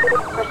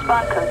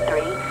 Respond code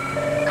 3.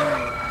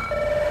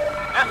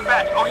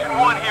 Dispatch, Ocean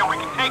 1 here. We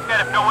can take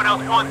that if no one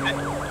else wants it.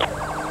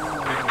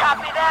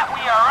 Copy that.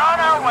 We are on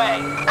our way.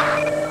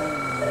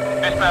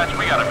 Dispatch,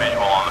 we got a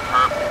visual on the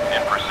perp.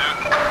 In pursuit.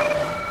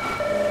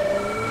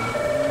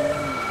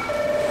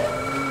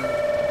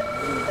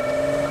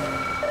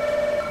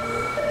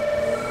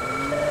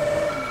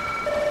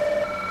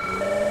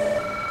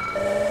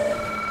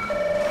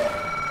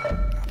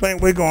 I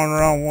think we're going the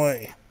wrong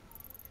way.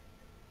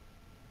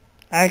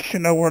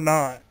 Actually, no, we're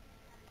not.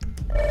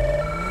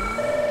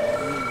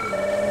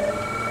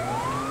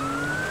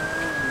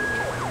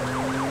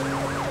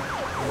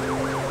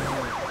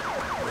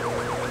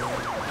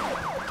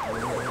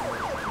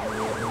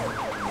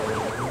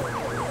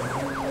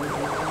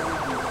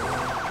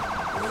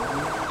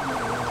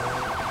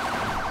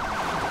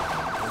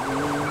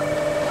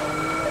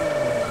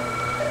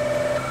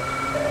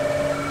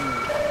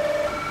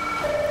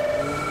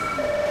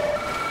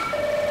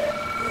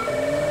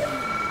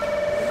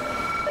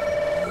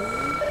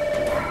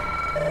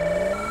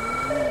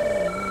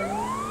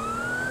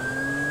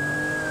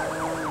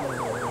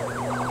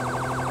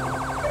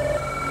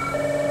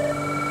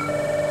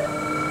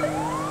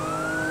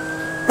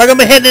 We're gonna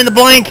be heading into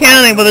Blaine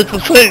County with this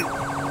pursuit.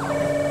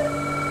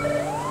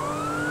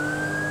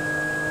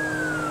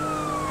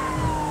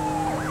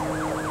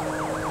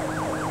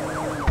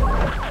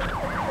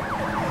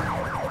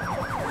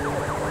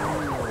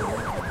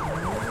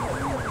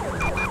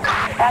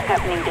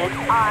 Backup needed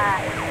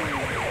on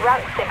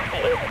Route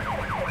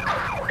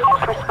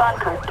 68.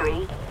 Respond code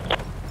 3.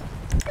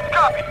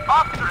 Copy.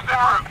 Officers en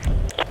route.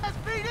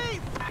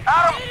 SPD!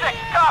 Adam 6,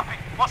 copy.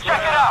 We'll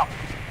check it out.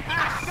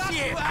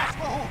 Shit!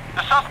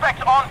 The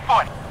suspect's on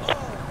foot.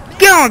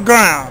 Get on the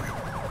ground.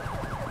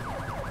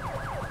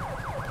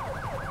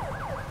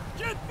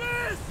 Get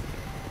this!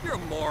 You're a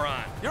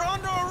moron. You're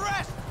under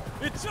arrest.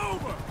 It's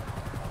over.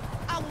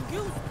 I will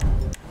use it.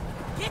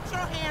 Get your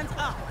hands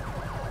up.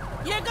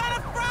 You're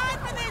gonna fry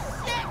for this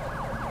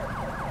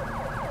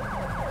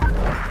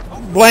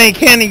shit! Blaine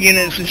County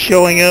units is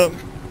showing up.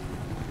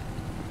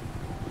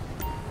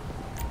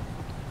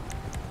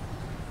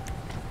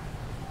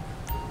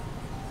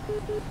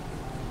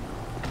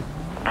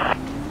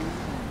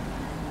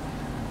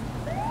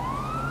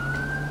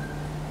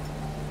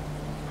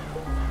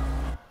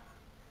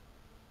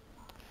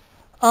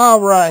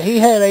 Alright, he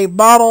had a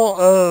bottle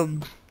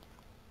of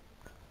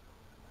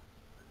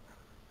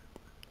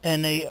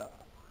and a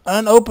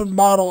unopened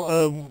bottle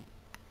of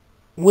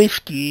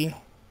whiskey,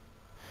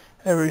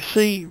 a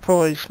receipt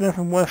for a Smith &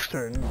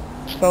 Wesson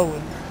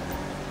stolen.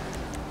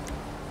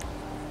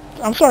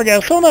 I'm sorry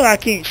guys, some of that I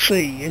can't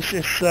see. It's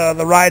just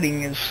the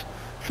writing is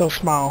so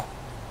small.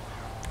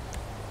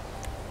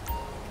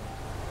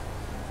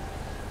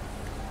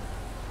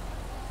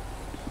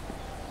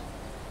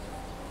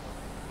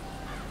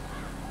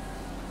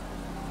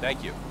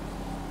 Thank you.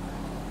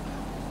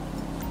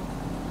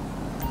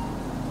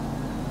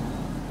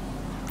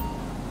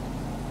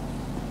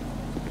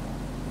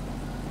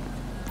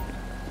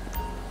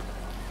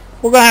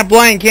 We're going to have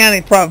Blaine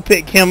County probably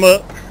pick him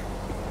up.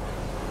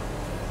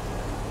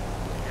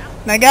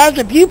 Now guys,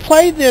 if you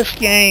played this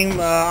game,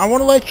 I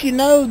want to let you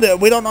know that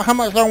we don't know how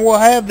much longer we'll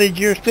have the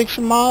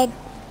jurisdiction mod.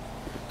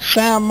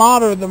 Sam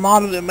Modder, the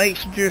modder that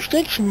makes the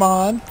jurisdiction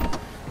mod,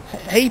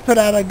 he put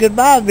out a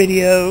goodbye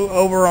video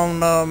over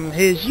on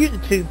his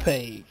YouTube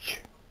page.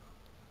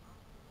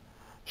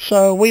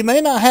 So we may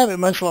not have it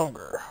much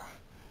longer.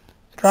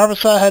 The driver's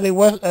side had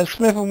a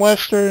Smith &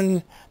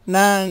 Wesson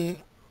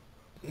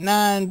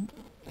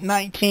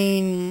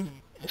 919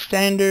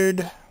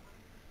 standard.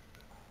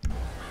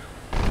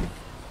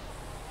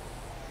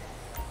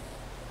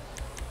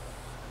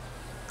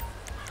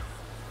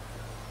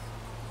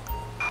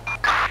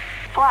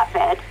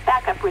 Flatbed,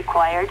 backup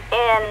required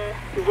in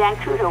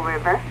Zancudo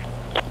River.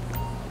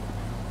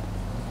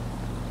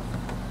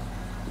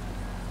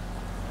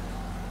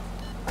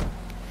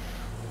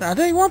 Now, I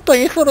tell you one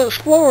thing, this little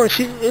Explorer,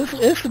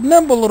 it's a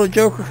nimble little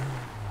joker.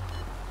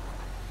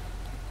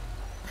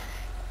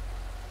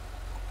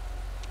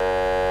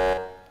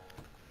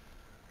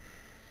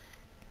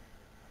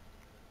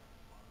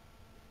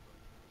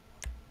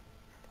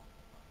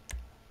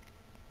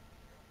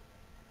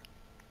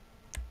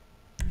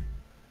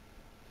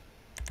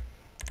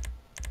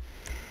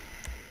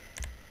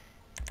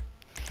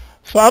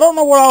 So I don't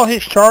know what all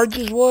his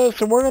charges was,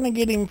 so we're going to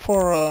get him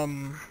for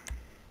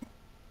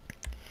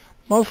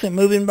mostly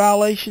moving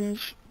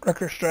violations,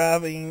 reckless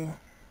driving.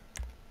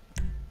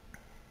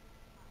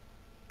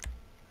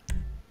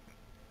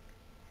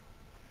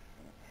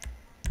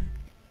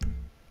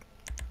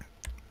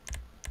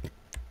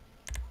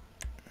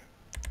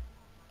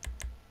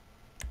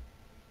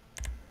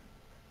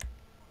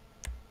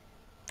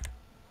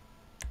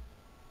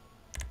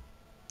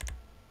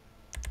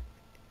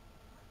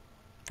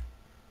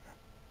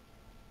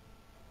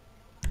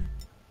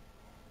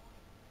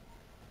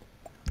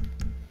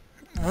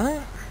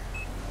 Alright.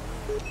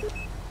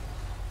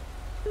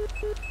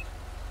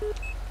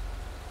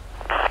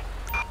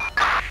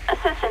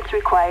 Assistance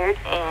required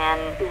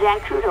in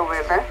Zancudo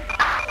River.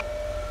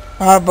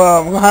 We're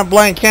going to have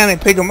Blaine County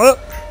pick them up.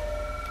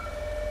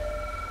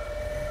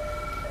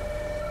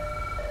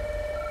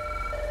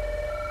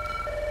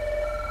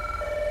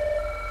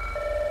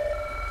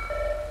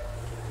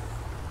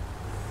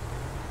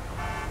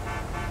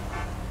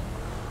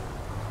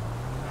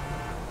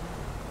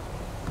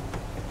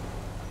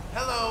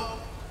 Hello.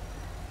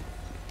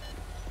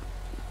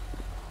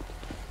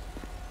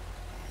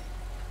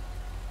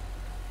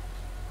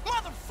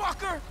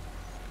 Motherfucker!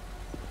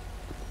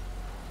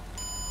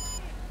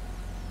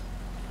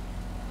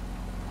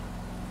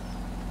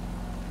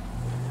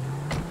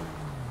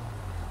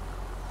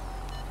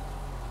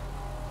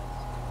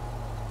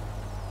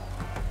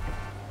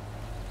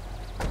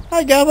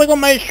 Alright guys, we're going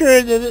to make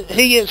sure that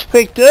he gets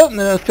picked up, and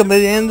then that's going to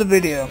be the end of the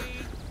video.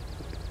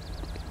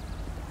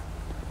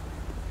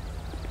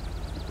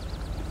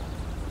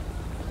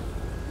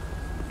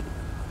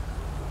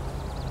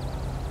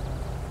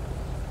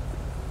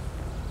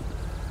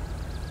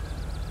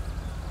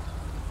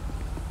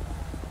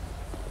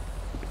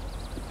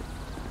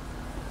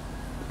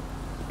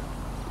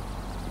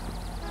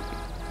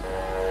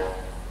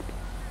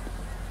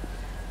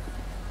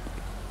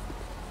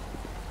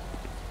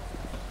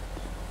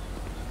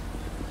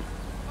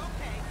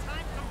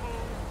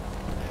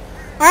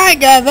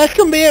 Alright guys, that's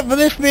going to be it for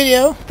this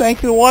video.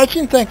 Thanks for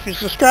watching, thanks for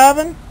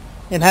subscribing,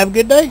 and have a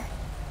good day.